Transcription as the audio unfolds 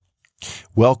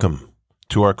Welcome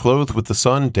to our Clothed with the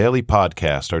Sun daily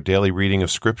podcast, our daily reading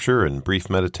of Scripture and brief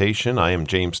meditation. I am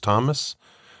James Thomas.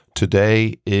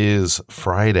 Today is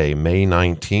Friday, May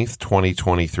 19th,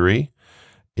 2023.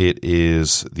 It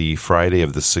is the Friday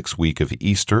of the 6th week of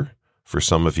Easter. For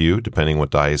some of you, depending what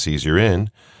diocese you're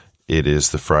in, it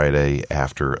is the Friday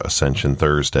after Ascension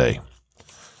Thursday.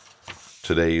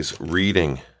 Today's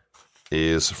reading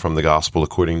is from the Gospel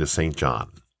according to St.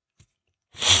 John.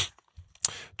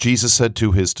 Jesus said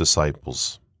to his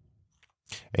disciples,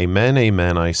 "Amen,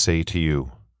 amen, I say to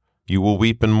you, you will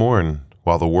weep and mourn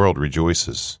while the world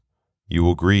rejoices. You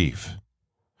will grieve,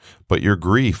 but your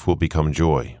grief will become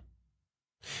joy.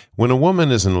 When a woman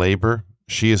is in labor,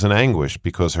 she is in anguish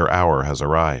because her hour has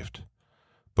arrived.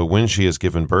 But when she has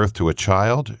given birth to a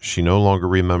child, she no longer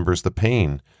remembers the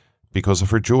pain because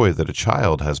of her joy that a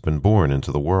child has been born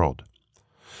into the world.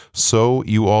 So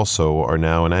you also are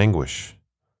now in anguish.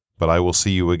 But I will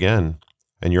see you again,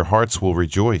 and your hearts will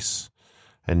rejoice,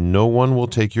 and no one will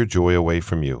take your joy away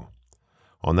from you.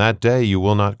 On that day you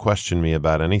will not question me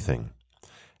about anything.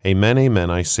 Amen, amen,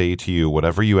 I say to you,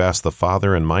 whatever you ask the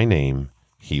Father in my name,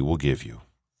 he will give you."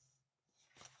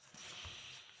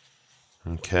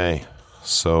 Okay,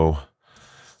 so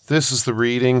this is the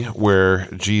reading where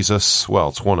Jesus,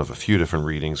 it's one of a few different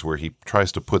readings where he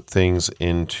tries to put things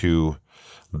into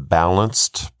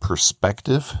balanced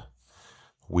perspective.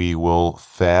 We will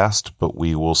fast, but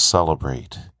we will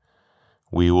celebrate.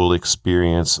 We will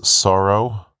experience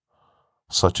sorrow,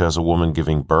 such as a woman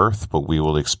giving birth, but we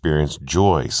will experience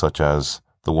joy, such as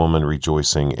the woman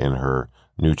rejoicing in her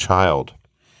new child.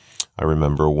 I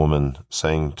remember a woman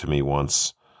saying to me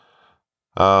once,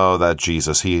 "Oh, that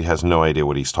Jesus, he has no idea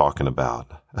what he's talking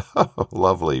about."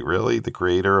 Lovely, really? The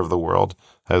creator of the world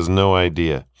has no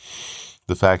idea.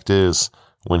 The fact is,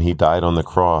 when he died on the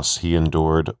cross, he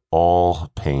endured all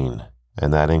pain,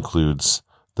 and that includes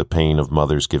the pain of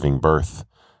mothers giving birth.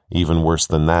 Even worse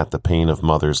than that, the pain of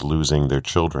mothers losing their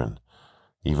children.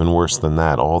 Even worse than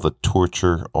that, all the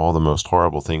torture, all the most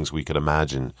horrible things we could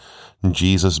imagine.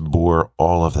 Jesus bore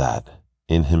all of that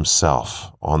in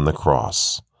himself on the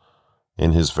cross.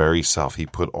 In his very self, he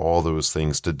put all those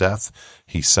things to death.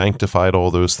 He sanctified all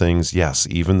those things, yes,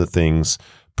 even the things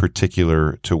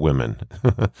particular to women.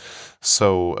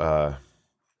 So,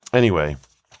 anyway,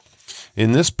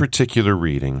 in this particular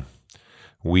reading,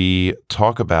 we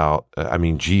talk about,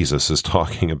 Jesus is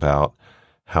talking about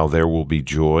how there will be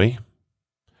joy,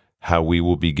 how we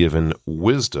will be given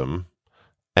wisdom,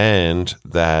 and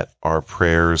that our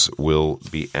prayers will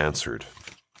be answered.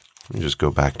 Let me just go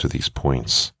back to these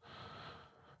points.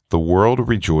 The world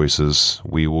rejoices,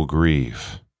 we will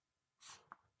grieve,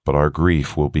 but our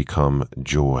grief will become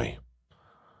joy.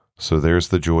 So there's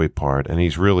the joy part. And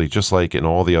he's really, just like in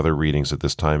all the other readings at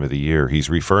this time of the year, he's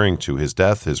referring to his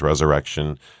death, his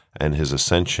resurrection, and his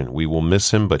ascension. We will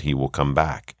miss him, but he will come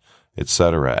back,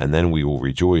 etc. And then we will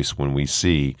rejoice when we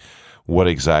see what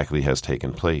exactly has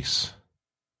taken place.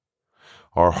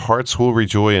 Our hearts will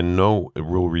rejoice, and no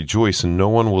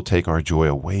one will take our joy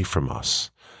away from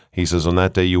us. He says, on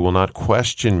that day you will not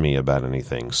question me about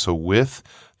anything. So with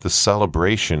the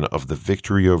celebration of the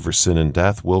victory over sin and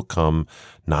death will come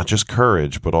not just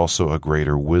courage, but also a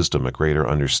greater wisdom, a greater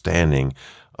understanding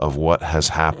of what has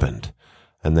happened.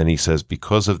 And then he says,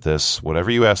 because of this, whatever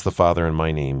you ask the Father in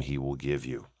my name, he will give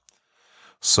you.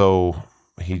 So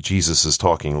Jesus is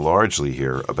talking largely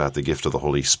here about the gift of the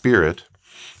Holy Spirit,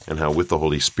 and how with the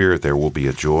Holy Spirit there will be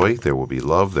a joy, there will be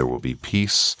love, there will be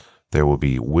peace, there will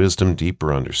be wisdom,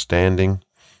 deeper understanding,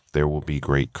 there will be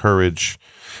great courage.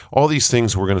 All these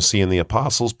things we're going to see in the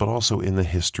apostles, but also in the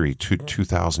history,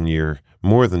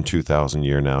 more than 2,000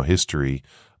 year now history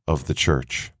of the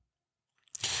church.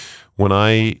 When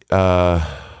I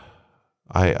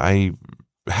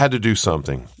had to do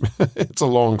something. It's a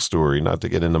long story, not to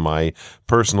get into my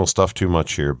personal stuff too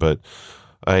much here, but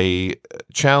a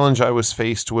challenge I was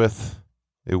faced with.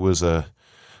 It was a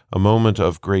moment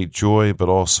of great joy, but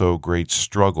also great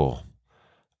struggle.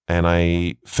 And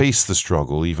I faced the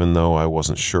struggle, even though I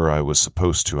wasn't sure I was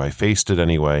supposed to. I faced it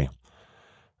anyway.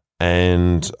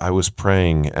 And I was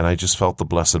praying, and I just felt the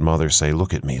Blessed Mother say,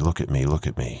 "Look at me, look at me, look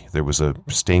at me." There was a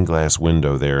stained glass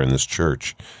window there in this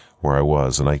church where I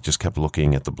was, and I just kept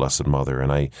looking at the Blessed Mother.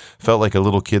 And I felt like a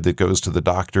little kid that goes to the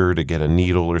doctor to get a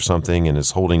needle or something and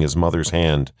is holding his mother's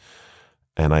hand.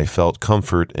 And I felt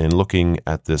comfort in looking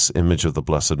at this image of the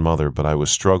Blessed Mother, but I was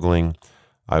struggling,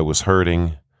 I was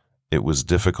hurting, it was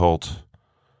difficult.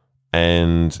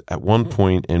 And at one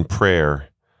point in prayer,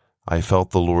 I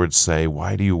felt the Lord say,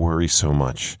 "Why do you worry so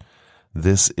much?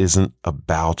 This isn't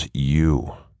about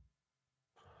you.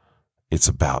 It's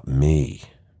about me."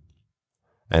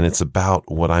 And it's about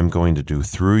what I'm going to do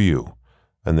through you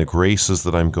and the graces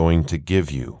that I'm going to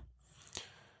give you.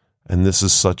 And this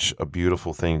is such a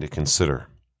beautiful thing to consider.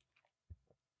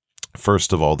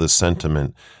 First of all, this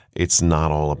sentiment, it's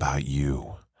not all about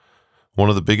you. One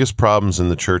of the biggest problems in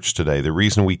the church today, the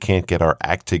reason we can't get our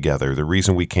act together, the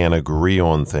reason we can't agree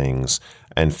on things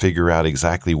and figure out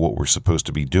exactly what we're supposed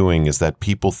to be doing is that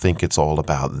people think it's all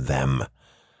about them.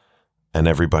 And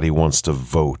everybody wants to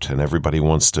vote and everybody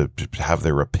wants to have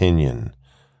their opinion,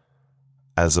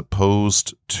 as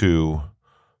opposed to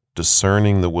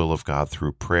discerning the will of God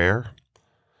through prayer,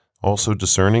 also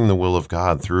discerning the will of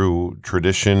God through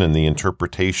tradition and the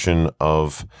interpretation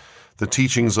of the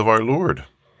teachings of our Lord,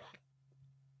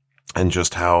 and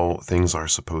just how things are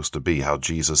supposed to be, how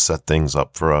Jesus set things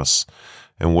up for us,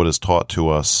 and what is taught to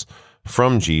us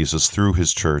from Jesus through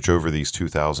his church over these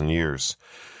 2,000 years.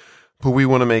 But we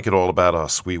want to make it all about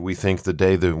us. We think the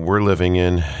day that we're living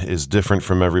in is different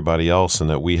from everybody else, and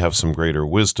that we have some greater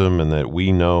wisdom, and that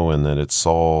we know, and that it's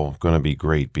all going to be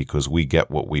great because we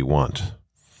get what we want.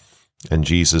 And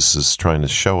Jesus is trying to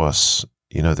show us,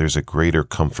 there's a greater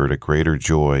comfort, a greater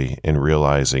joy in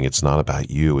realizing it's not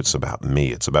about you, it's about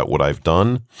me. It's about what I've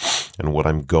done and what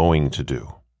I'm going to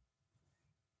do.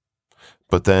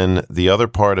 But then the other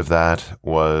part of that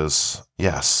was,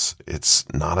 yes, it's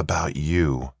not about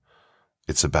you.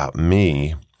 It's about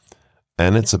me,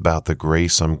 and it's about the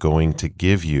grace I'm going to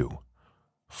give you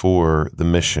for the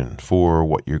mission, for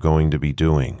what you're going to be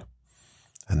doing.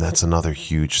 And that's another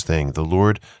huge thing. The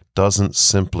Lord doesn't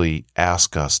simply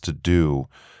ask us to do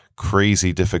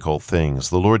crazy, difficult things.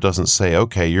 The Lord doesn't say,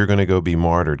 okay, you're going to go be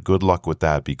martyred. Good luck with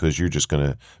that because you're just going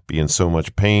to be in so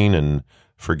much pain and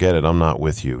forget it. I'm not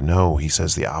with you. No, he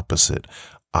says the opposite.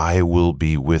 I will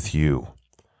be with you.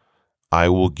 I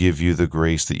will give you the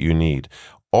grace that you need.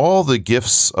 All the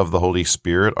gifts of the Holy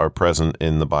Spirit are present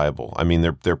in the Bible. I mean,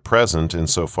 they're present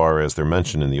insofar as they're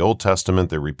mentioned in the Old Testament,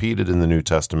 they're repeated in the New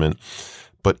Testament,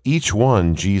 but each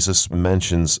one Jesus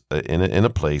mentions in a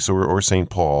place, or St.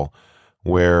 Paul,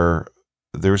 where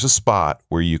there's a spot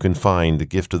where you can find the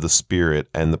gift of the Spirit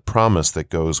and the promise that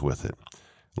goes with it.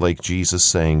 Like Jesus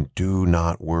saying, do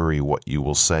not worry what you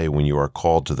will say when you are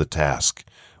called to the task,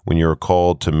 when you are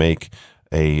called to make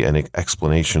an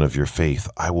explanation of your faith.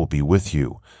 I will be with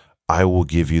you. I will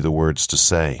give you the words to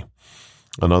say.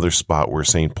 Another spot where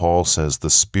St. Paul says the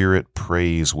Spirit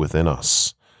prays within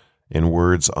us in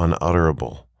words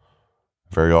unutterable.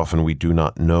 Very often we do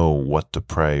not know what to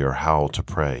pray or how to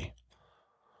pray.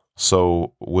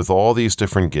 So with all these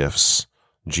different gifts,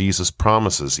 Jesus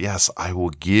promises, yes, I will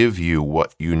give you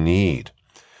what you need.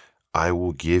 I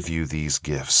will give you these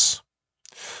gifts.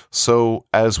 So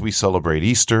as we celebrate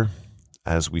Easter,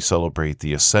 as we celebrate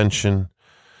the Ascension,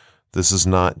 this is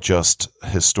not just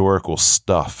historical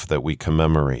stuff that we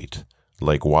commemorate,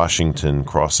 like Washington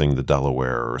crossing the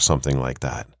Delaware or something like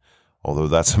that, although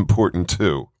that's important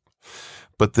too.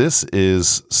 But this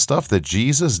is stuff that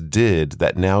Jesus did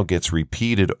that now gets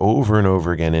repeated over and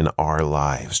over again in our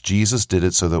lives. Jesus did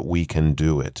it so that we can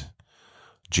do it.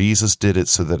 Jesus did it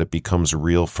so that it becomes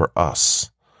real for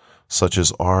us, such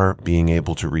as our being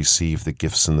able to receive the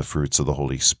gifts and the fruits of the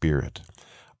Holy Spirit,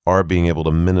 our being able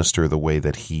to minister the way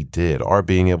that he did, our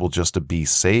being able just to be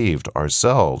saved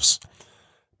ourselves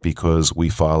because we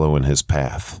follow in his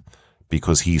path,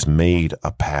 because he's made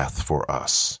a path for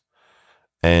us.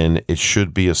 And it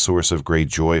should be a source of great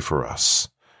joy for us,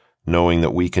 knowing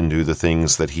that we can do the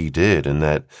things that he did and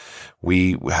that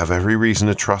we have every reason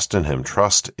to trust in him,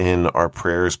 trust in our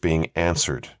prayers being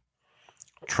answered,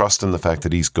 trust in the fact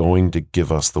that he's going to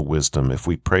give us the wisdom. If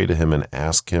we pray to him and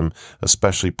ask him,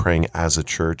 especially praying as a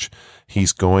church,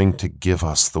 he's going to give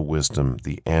us the wisdom,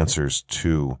 the answers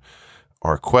to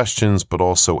our questions, but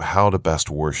also how to best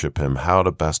worship him, how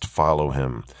to best follow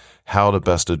him, how to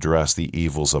best address the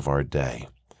evils of our day.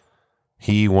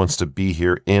 He wants to be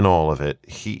here in all of it.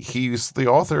 He's the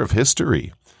author of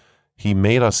history. He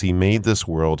made us. He made this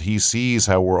world. He sees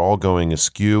how we're all going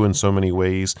askew in so many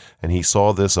ways, and he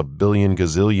saw this a billion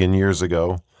gazillion years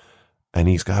ago, and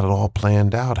he's got it all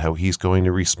planned out, how he's going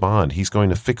to respond. He's going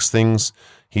to fix things.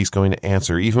 He's going to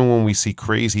answer. Even when we see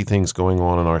crazy things going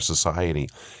on in our society,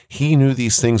 he knew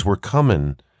these things were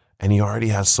coming, and he already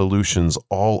has solutions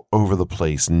all over the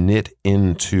place, knit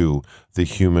into the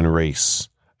human race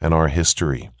and our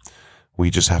history. We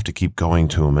just have to keep going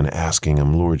to him and asking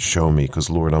him, Lord, show me, because,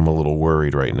 Lord, I'm a little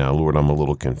worried right now. Lord, I'm a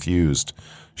little confused.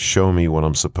 Show me what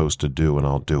I'm supposed to do, and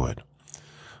I'll do it.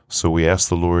 So we ask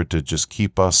the Lord to just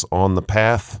keep us on the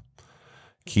path,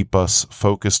 keep us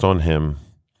focused on him,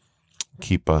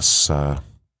 keep us,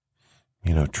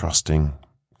 trusting,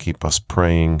 keep us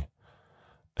praying,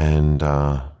 and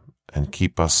and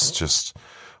keep us just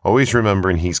always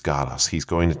remembering He's got us. He's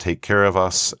going to take care of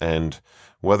us, and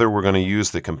whether we're going to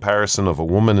use the comparison of a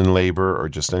woman in labor or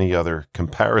just any other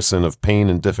comparison of pain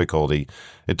and difficulty,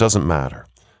 it doesn't matter,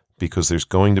 because there's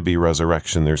going to be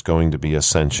resurrection, there's going to be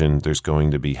ascension, there's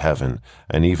going to be heaven,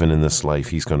 and even in this life,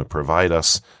 He's going to provide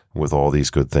us with all these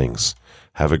good things.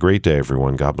 Have a great day,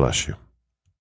 everyone. God bless you.